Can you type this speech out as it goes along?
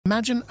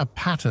Imagine a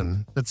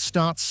pattern that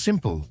starts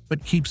simple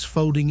but keeps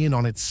folding in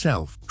on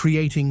itself,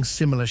 creating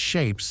similar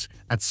shapes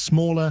at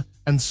smaller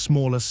and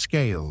smaller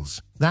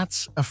scales.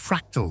 That's a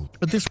fractal.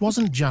 But this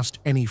wasn't just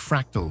any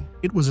fractal.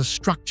 It was a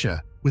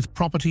structure with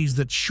properties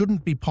that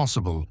shouldn't be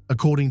possible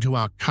according to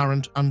our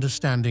current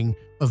understanding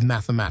of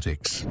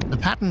mathematics. The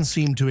pattern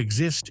seemed to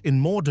exist in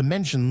more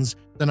dimensions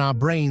than our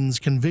brains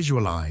can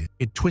visualize.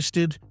 It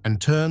twisted and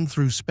turned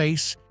through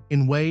space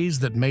in ways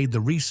that made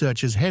the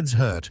researchers' heads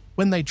hurt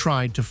when they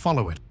tried to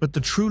follow it. But the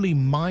truly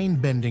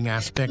mind-bending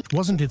aspect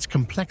wasn't its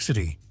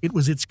complexity, it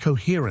was its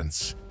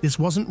coherence. This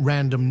wasn't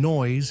random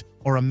noise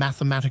or a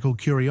mathematical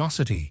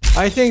curiosity.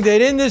 I think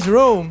that in this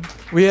room,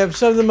 we have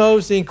some of the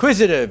most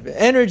inquisitive,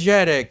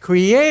 energetic,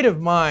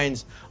 creative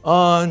minds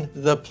on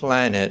the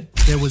planet.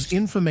 There was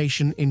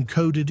information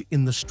encoded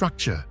in the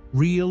structure,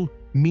 real,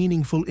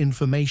 meaningful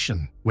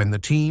information. When the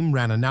team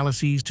ran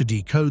analyses to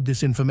decode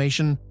this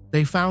information,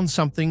 they found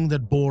something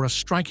that bore a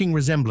striking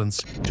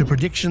resemblance to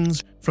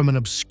predictions from an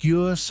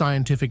obscure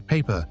scientific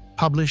paper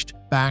published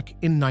back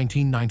in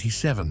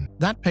 1997.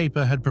 That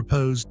paper had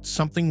proposed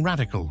something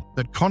radical,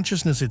 that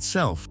consciousness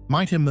itself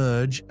might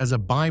emerge as a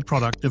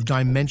byproduct of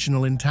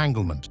dimensional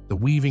entanglement, the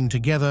weaving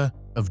together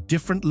of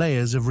different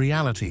layers of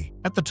reality.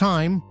 At the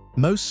time,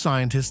 most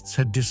scientists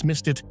had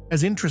dismissed it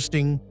as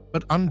interesting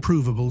but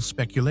unprovable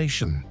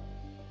speculation.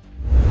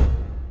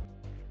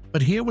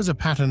 But here was a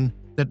pattern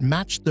that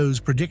matched those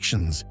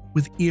predictions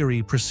with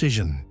eerie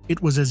precision.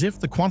 It was as if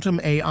the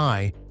quantum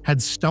AI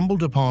had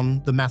stumbled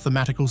upon the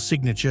mathematical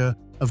signature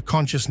of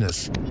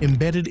consciousness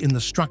embedded in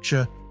the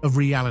structure of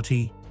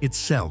reality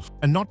itself.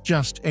 And not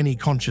just any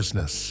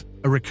consciousness,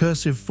 a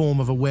recursive form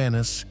of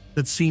awareness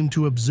that seemed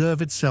to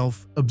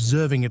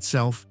observing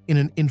itself in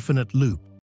an infinite loop.